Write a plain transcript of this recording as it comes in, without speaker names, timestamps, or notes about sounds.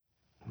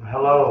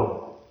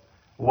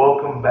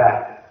welcome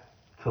back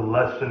to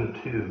lesson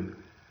 2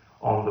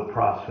 on the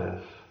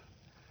process.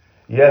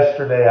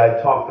 Yesterday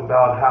I talked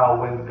about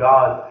how when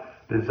God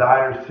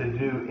desires to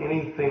do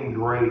anything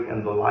great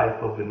in the life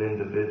of an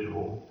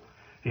individual,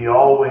 He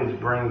always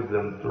brings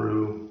them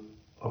through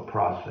a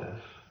process.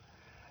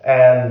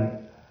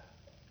 And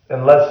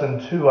in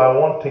lesson 2, I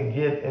want to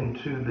get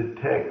into the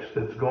text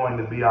that's going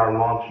to be our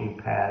launching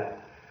pad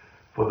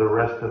for the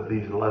rest of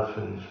these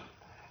lessons.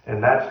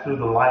 And that's through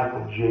the life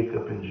of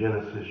Jacob in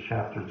Genesis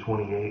chapter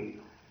 28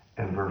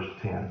 and verse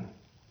 10.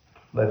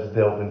 Let's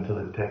delve into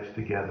the text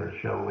together,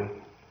 shall we?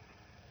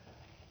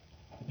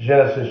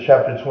 Genesis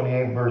chapter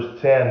 28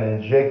 verse 10,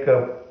 and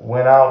Jacob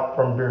went out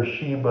from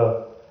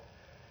Beersheba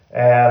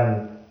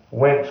and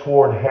went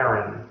toward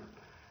Haran.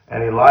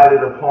 And he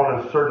lighted upon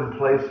a certain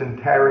place and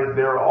tarried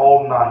there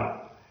all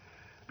night,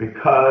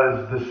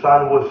 because the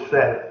sun was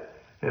set.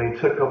 And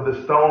he took of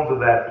the stones of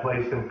that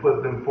place and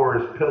put them for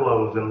his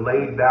pillows, and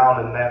laid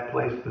down in that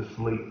place to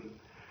sleep.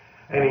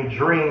 And he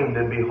dreamed,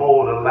 and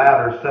behold, a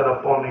ladder set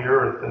up on the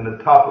earth, and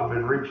the top of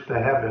it reached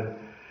to heaven.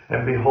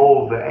 And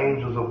behold, the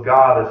angels of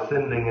God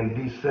ascending and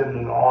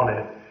descending on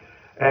it.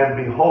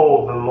 And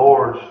behold, the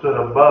Lord stood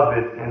above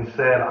it and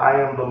said, I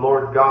am the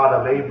Lord God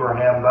of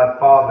Abraham thy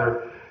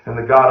father, and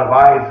the God of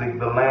Isaac.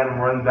 The land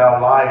wherein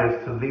thou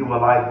liest, to thee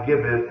will I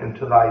give it, and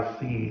to thy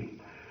seed.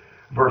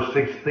 Verse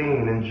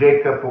 16, and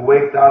Jacob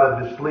awaked out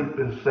of his sleep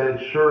and said,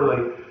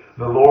 surely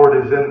the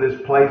Lord is in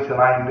this place, and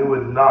I knew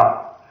it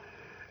not.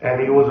 And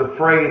he was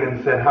afraid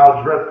and said,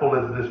 how dreadful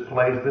is this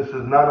place? This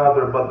is none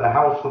other but the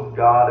house of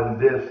God, and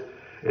this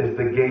is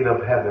the gate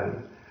of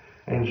heaven.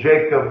 And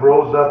Jacob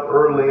rose up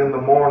early in the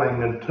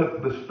morning and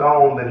took the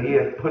stone that he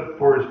had put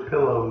for his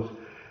pillows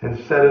and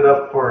set it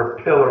up for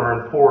a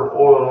pillar and poured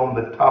oil on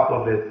the top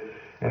of it.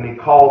 And he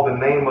called the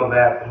name of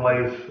that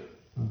place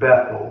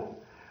Bethel.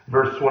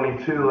 Verse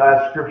 22,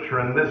 last scripture,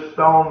 and this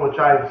stone which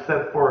I have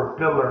set for a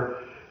pillar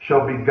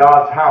shall be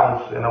God's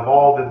house, and of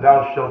all that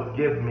thou shalt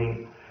give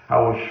me, I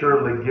will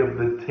surely give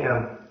the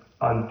tenth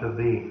unto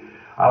thee.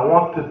 I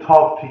want to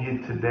talk to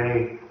you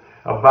today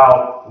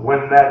about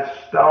when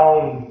that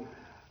stone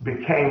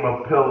became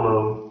a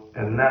pillow,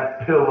 and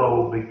that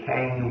pillow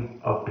became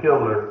a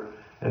pillar,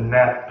 and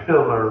that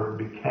pillar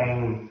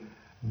became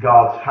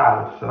God's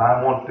house. And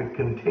I want to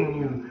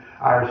continue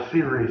our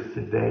series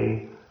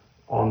today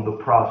on the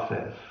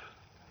process.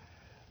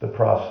 The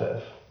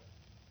process.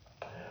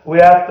 We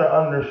have to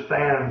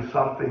understand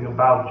something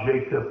about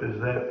Jacob, is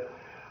that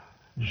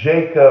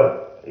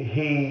Jacob,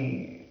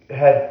 he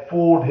had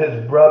fooled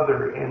his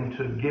brother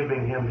into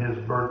giving him his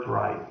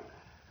birthright.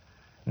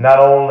 Not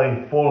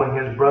only fooling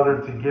his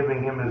brother to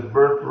giving him his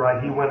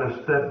birthright, he went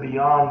a step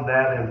beyond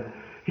that, and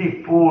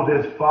he fooled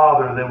his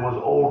father that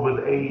was old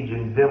with age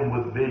and dim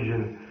with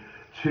vision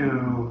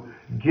to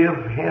give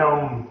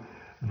him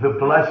the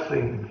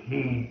blessing.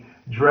 He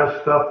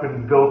dressed up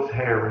in goat's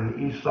hair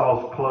and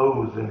Esau's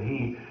clothes, and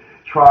he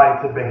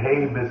tried to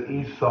behave as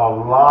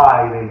Esau,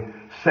 lied and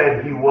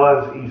said he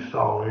was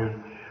Esau.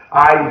 And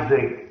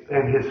Isaac,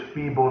 in his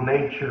feeble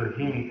nature,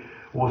 he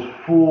was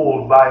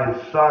fooled by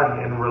his son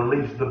and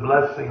released the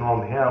blessing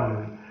on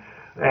him.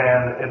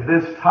 And at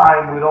this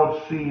time, we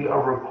don't see a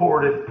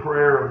recorded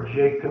prayer of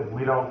Jacob.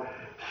 We don't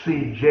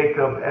see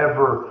Jacob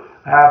ever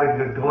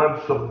having a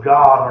glimpse of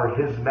God or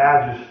his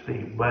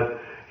majesty, but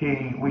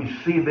we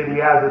see that he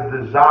has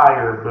a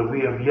desire, but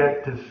we have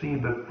yet to see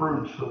the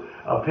fruits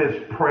of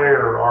his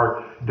prayer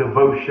or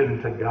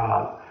devotion to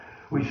God.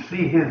 We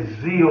see his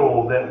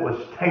zeal that was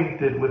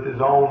tainted with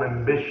his own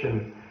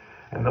ambition.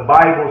 And the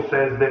Bible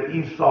says that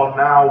Esau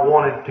now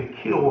wanted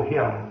to kill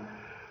him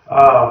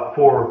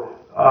for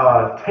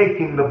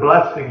taking the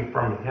blessing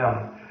from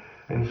him.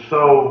 And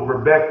so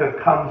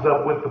Rebekah comes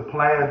up with the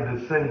plan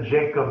to send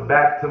Jacob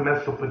back to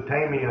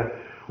Mesopotamia,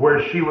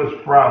 where she was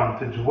from,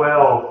 to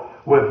dwell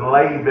with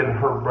Laban,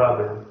 her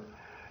brother.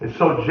 And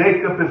so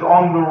Jacob is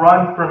on the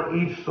run from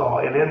Esau.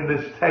 And in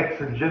this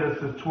text in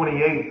Genesis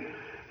 28,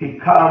 he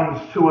comes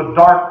to a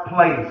dark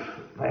place,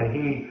 and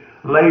he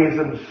lays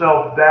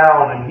himself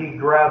down, and he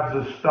grabs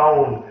a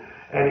stone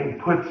and he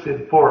puts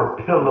it for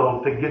a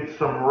pillow to get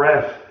some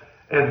rest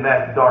in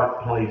that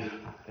dark place,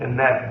 in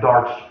that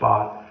dark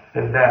spot,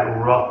 in that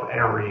rough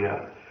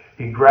area.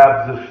 He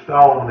grabs a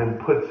stone and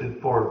puts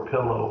it for a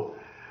pillow.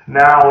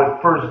 Now,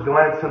 at first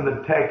glance in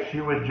the text,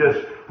 you would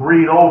just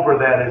read over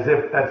that as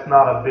if that's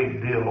not a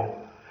big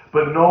deal.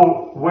 But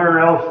nowhere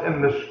else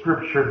in the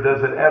scripture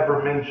does it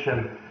ever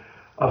mention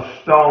a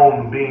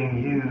stone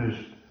being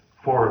used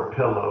for a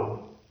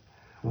pillow.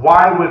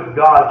 Why would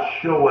God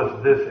show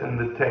us this in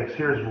the text?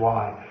 Here's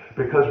why.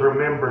 Because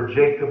remember,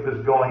 Jacob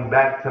is going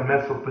back to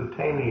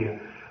Mesopotamia,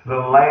 the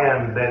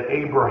land that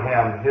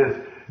Abraham, his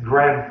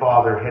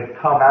grandfather, had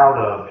come out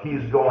of.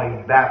 He's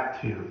going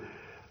back to.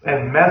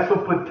 And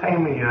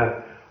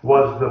Mesopotamia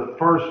was the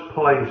first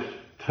place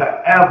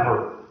to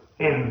ever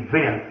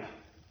invent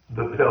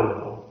the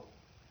pillow.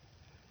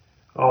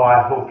 Oh,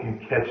 I hope you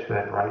catch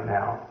that right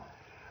now.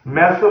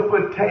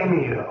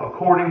 Mesopotamia,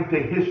 according to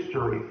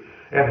history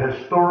and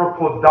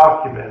historical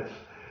documents,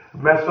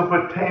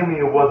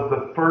 Mesopotamia was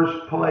the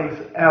first place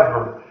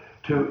ever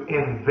to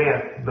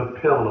invent the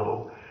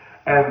pillow.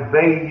 And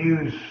they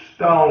used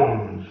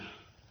stones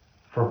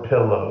for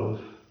pillows.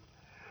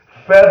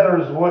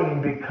 Feathers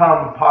wouldn't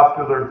become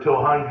popular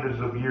till hundreds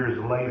of years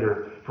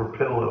later for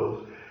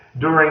pillows.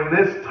 During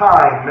this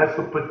time,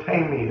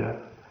 Mesopotamia,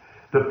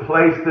 the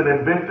place that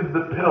invented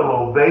the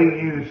pillow, they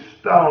used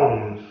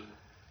stones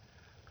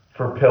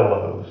for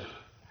pillows.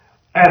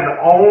 And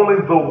only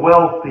the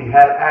wealthy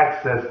had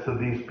access to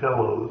these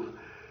pillows.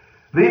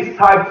 These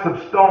types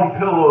of stone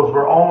pillows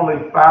were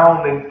only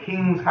found in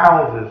kings'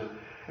 houses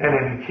and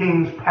in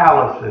kings'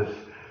 palaces.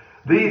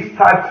 These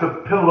types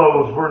of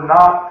pillows were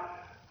not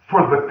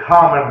for the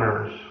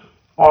commoners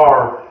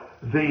or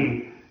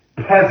the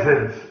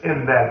peasants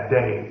in that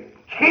day.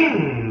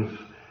 Kings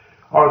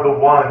are the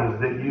ones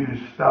that use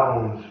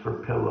stones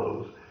for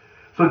pillows.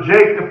 So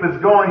Jacob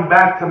is going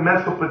back to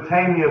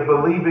Mesopotamia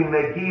believing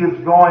that he is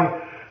going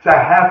to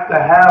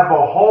have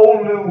a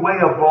whole new way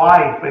of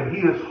life, and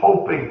he is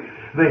hoping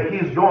that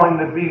he's going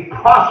to be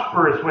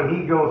prosperous when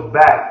he goes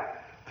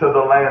back to the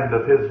land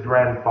of his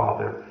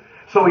grandfather.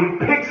 So he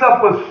picks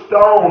up a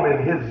stone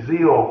in his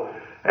zeal,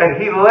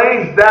 and he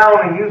lays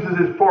down and uses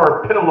it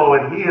for a pillow,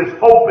 and he is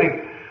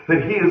hoping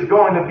that he is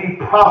going to be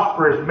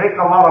prosperous, make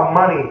a lot of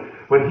money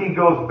when he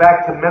goes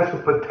back to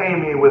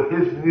Mesopotamia with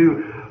his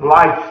new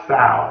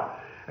lifestyle.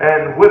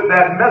 And with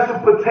that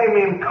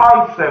Mesopotamian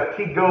concept,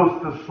 he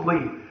goes to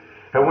sleep.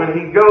 And when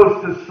he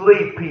goes to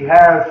sleep, he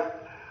has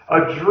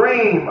a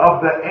dream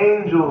of the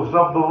angels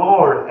of the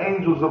Lord,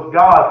 angels of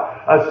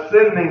God,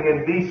 ascending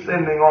and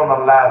descending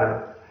on a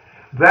ladder.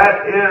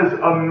 That is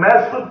a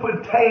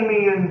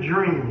Mesopotamian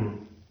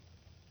dream,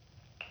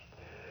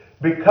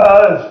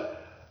 because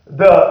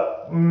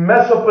the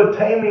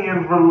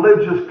Mesopotamian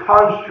religious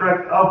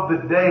construct of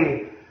the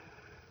day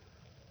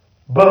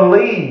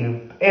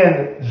believed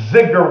in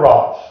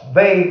ziggurats.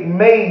 They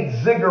made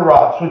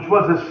ziggurats, which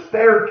was a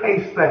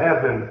staircase to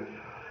heaven.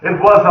 It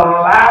was a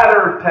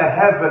ladder to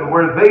heaven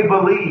where they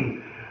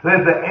believed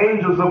that the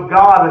angels of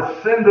God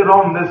ascended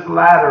on this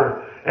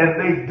ladder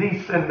and they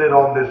descended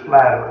on this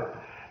ladder.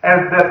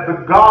 And that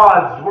the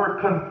gods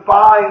were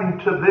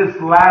confined to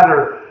this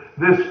ladder,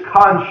 this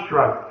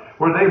construct,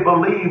 where they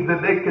believed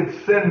that they could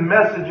send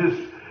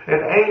messages,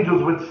 and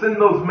angels would send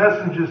those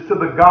messages to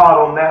the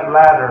God on that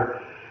ladder.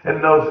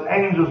 And those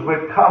angels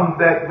would come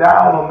back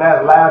down on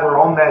that ladder,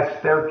 on that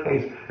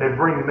staircase, and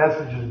bring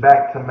messages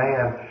back to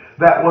man.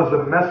 That was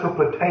a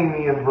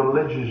Mesopotamian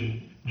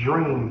religious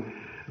dream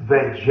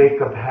that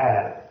Jacob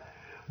had.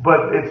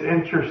 But it's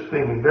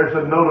interesting. There's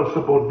a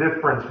noticeable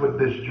difference with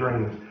this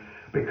dream,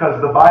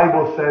 because the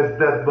Bible says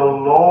that the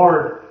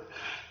Lord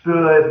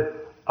stood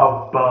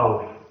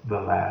above the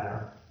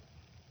ladder.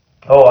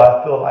 Oh,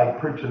 I feel like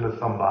preaching to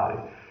somebody.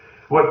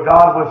 What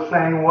God was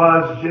saying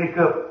was,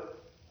 Jacob,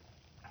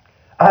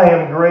 I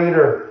am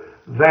greater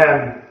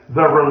than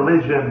the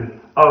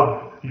religion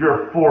of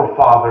your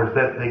forefathers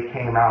that they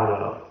came out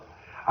of.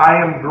 I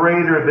am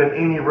greater than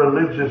any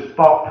religious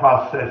thought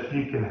process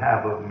you can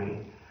have of me.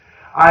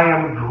 I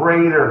am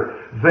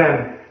greater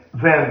than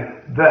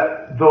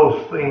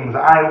those things.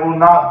 I will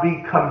not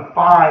be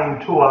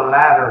confined to a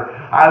ladder.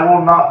 I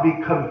will not be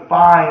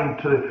confined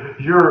to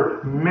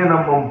your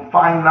minimum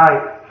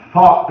finite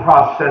thought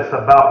process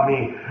about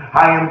me.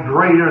 I am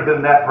greater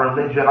than that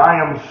religion. I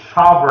am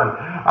sovereign.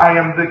 I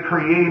am the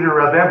creator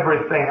of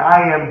everything.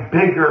 I am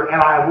bigger, and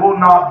I will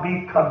not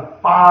be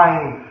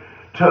confined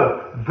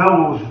to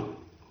those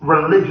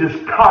religious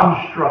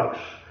constructs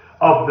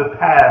of the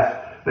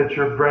past that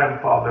your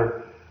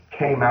grandfather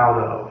came out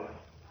of.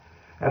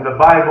 And the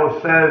Bible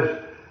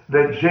says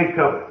that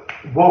Jacob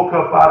woke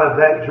up out of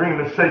that dream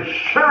and said,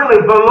 surely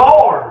the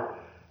Lord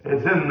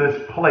is in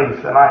this place,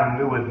 and I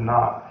knew it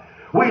not.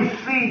 We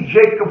see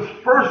Jacob's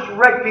first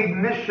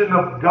recognition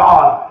of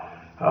God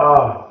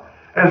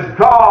as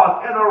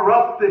God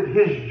interrupted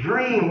his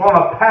dream on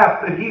a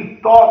path that he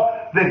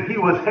thought that he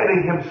was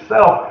heading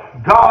himself.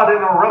 God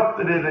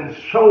interrupted it and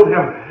showed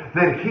him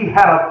that he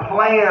had a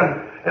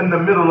plan in the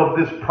middle of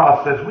this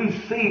process. We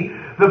see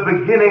the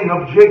beginning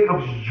of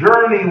Jacob's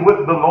journey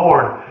with the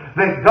Lord,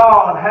 that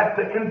God had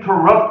to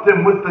interrupt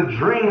him with the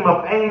dream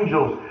of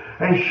angels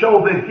and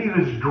show that he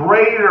was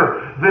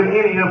greater than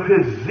any of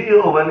his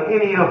zeal and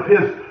any of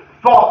his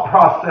thought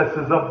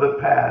processes of the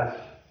past.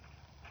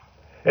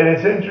 And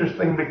it's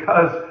interesting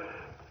because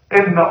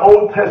in the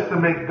Old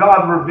Testament,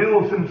 God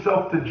reveals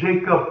himself to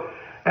Jacob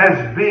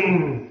as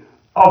being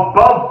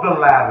above the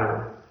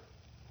ladder,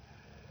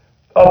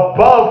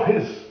 above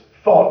his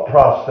thought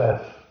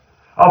process,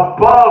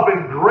 above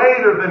and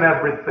greater than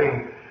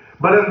everything.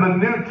 But in the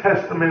New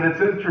Testament,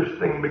 it's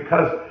interesting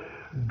because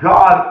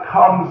God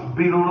comes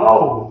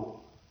below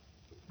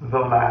the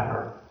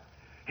ladder.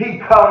 He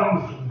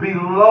comes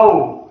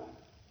below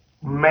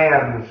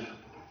man's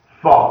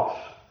thoughts.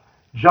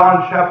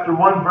 John chapter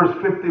 1 verse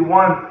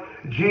 51,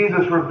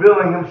 Jesus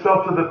revealing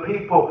himself to the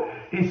people,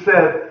 he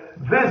said,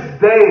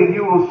 this day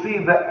you will see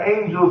the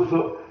angels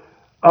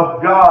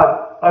of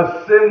God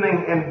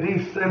ascending and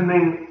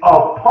descending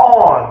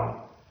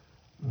upon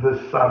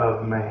the Son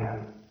of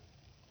Man.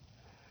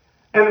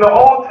 In the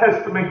Old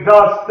Testament,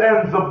 God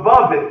stands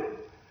above it.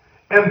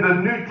 In the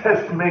New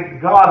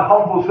Testament, God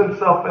humbles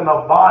himself in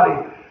a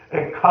body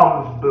and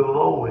comes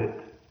below it.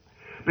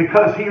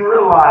 Because he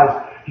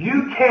realized,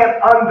 you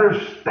can't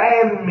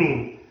understand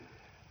me.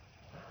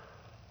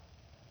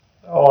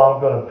 Oh,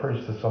 I'm going to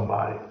preach to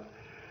somebody.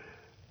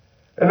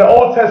 In the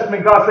Old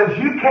Testament, God says,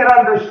 you can't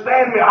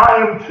understand me. I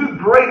am too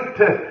great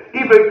to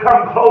even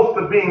come close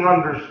to being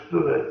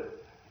understood.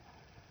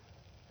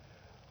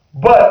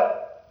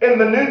 But in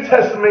the New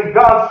Testament,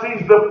 God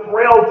sees the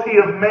frailty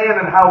of man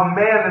and how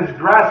man is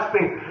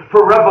grasping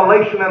for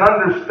revelation and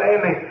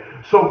understanding.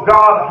 So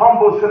God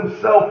humbles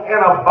himself in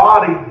a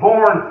body,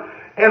 born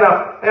in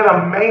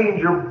a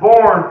manger,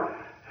 born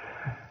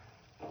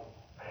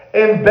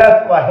in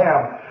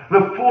Bethlehem.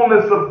 The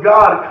fullness of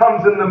God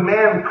comes in the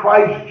man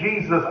Christ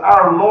Jesus,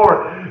 our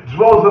Lord,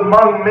 dwells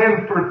among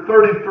men for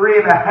 33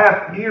 and a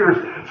half years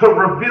to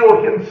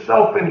reveal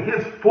himself in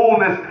his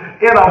fullness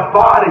in a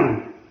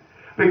body.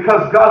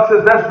 Because God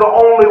says that's the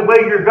only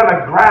way you're going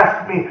to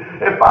grasp me.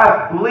 If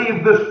I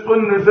leave the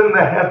splendors in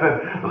the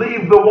heaven,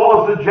 leave the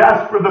walls of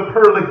jasper, the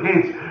pearly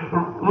gates,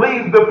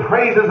 leave the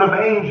praises of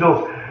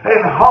angels,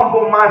 and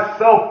humble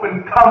myself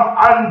and come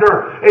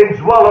under and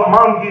dwell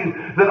among you,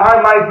 that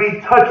I might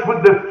be touched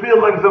with the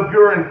feelings of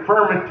your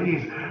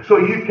infirmities, so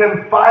you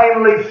can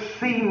finally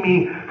see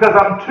me, because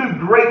I'm too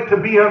great to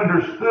be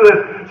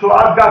understood. So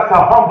I've got to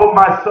humble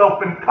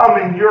myself and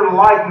come in your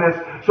likeness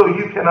so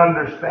you can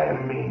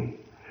understand me.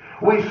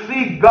 We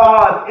see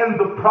God in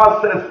the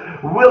process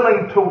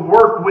willing to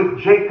work with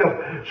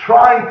Jacob,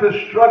 trying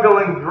to struggle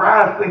and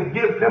grasp and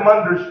give him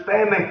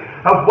understanding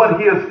of what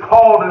he is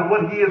called and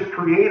what he is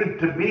created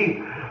to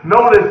be.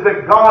 Notice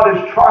that God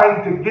is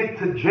trying to get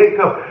to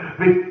Jacob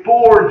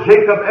before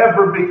Jacob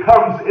ever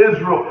becomes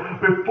Israel,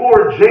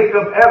 before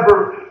Jacob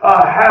ever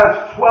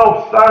has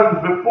 12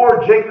 sons,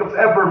 before Jacob's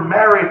ever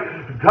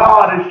married.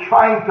 God is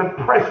trying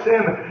to press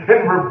in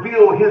and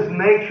reveal his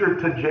nature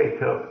to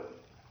Jacob.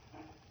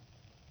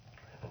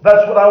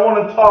 That's what I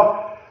want to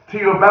talk to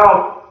you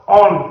about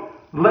on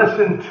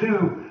lesson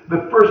 2,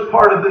 the first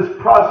part of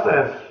this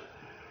process,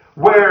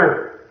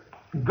 where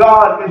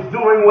God is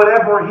doing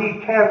whatever he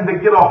can to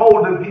get a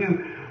hold of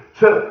you,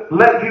 to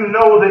let you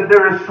know that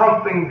there is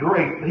something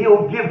great.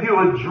 He'll give you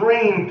a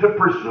dream to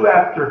pursue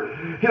after.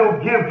 He'll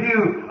give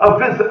you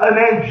an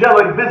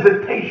angelic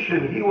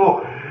visitation. He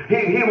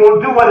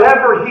will do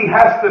whatever he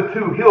has to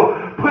do.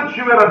 He'll put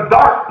you in a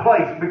dark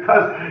place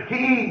because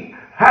he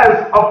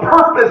has a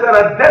purpose and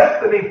a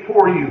destiny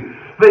for you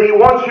that he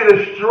wants you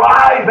to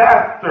strive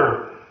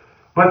after.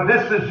 But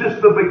this is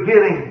just the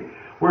beginning,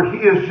 where he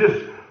is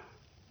just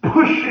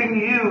pushing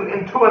you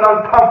into an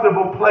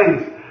uncomfortable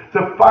place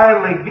to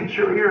finally get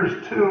your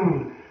ears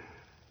tuned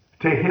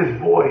to his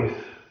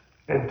voice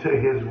and to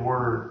his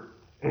word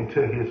and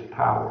to his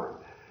power.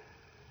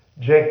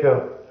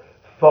 Jacob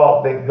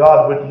thought that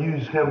God would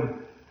use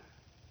him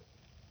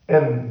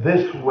in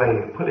this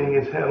way, putting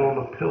his head on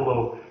a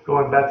pillow,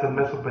 going back to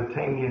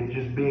Mesopotamia,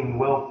 just being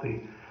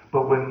wealthy,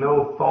 but with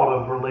no thought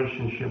of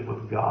relationship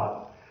with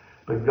God.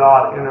 But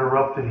God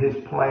interrupted his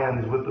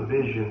plans with a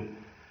vision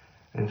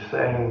and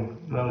saying,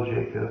 no,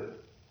 Jacob,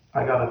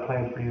 I got a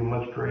plan for you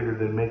much greater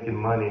than making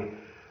money.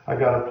 I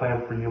got a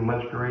plan for you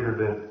much greater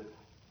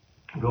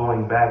than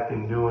going back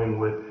and doing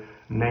what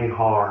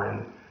Nahor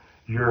and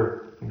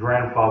your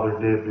grandfather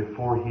did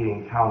before he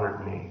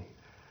encountered me.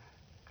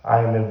 I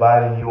am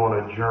inviting you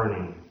on a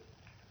journey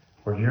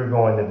where you're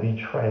going to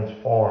be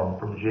transformed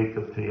from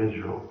Jacob to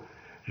Israel.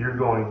 You're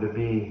going to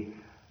be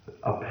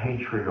a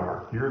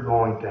patriarch. You're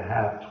going to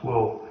have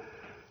 12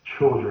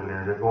 children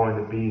there. They're going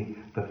to be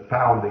the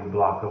founding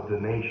block of the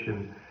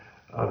nation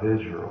of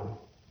Israel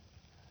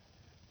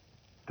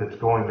that's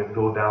going to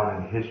go down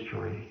in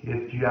history.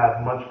 You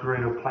have much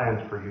greater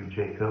plans for you,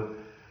 Jacob,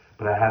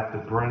 but I have to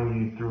bring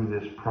you through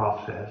this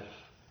process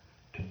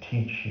to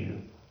teach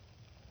you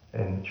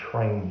and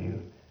train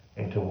you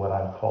into what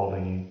I'm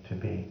calling you to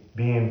be.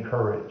 Be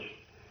encouraged.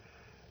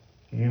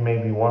 You may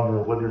be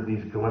wondering, what are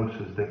these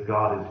glimpses that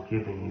God is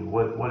giving you?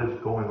 What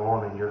is going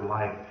on in your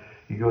life?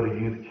 You go to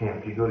youth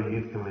camp, you go to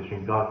youth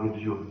commission, God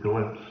gives you a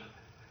glimpse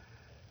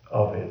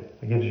of it.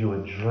 He gives you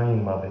a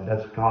dream of it.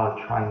 That's God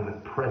trying to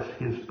press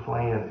his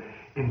plan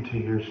into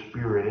your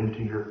spirit,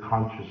 into your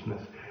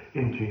consciousness,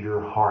 into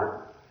your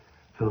heart,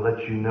 to let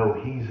you know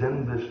he's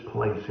in this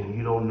place and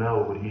you don't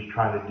know what he's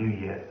trying to do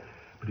yet.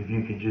 But if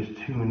you could just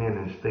tune in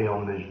and stay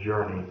on this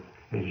journey,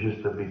 it's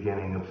just the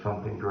beginning of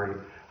something great.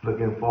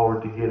 Looking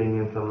forward to getting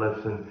into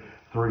lesson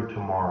 3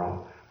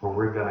 tomorrow, where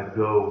we're going to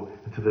go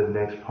into the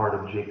next part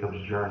of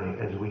Jacob's journey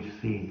as we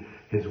see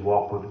his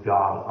walk with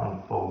God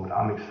unfold.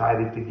 I'm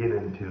excited to get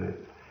into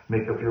it.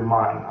 Make up your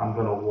mind. I'm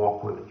going to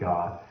walk with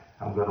God.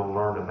 I'm going to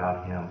learn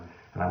about him,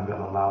 and I'm going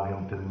to allow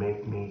him to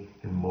make me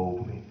and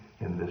mold me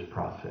in this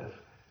process.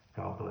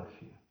 God bless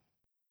you.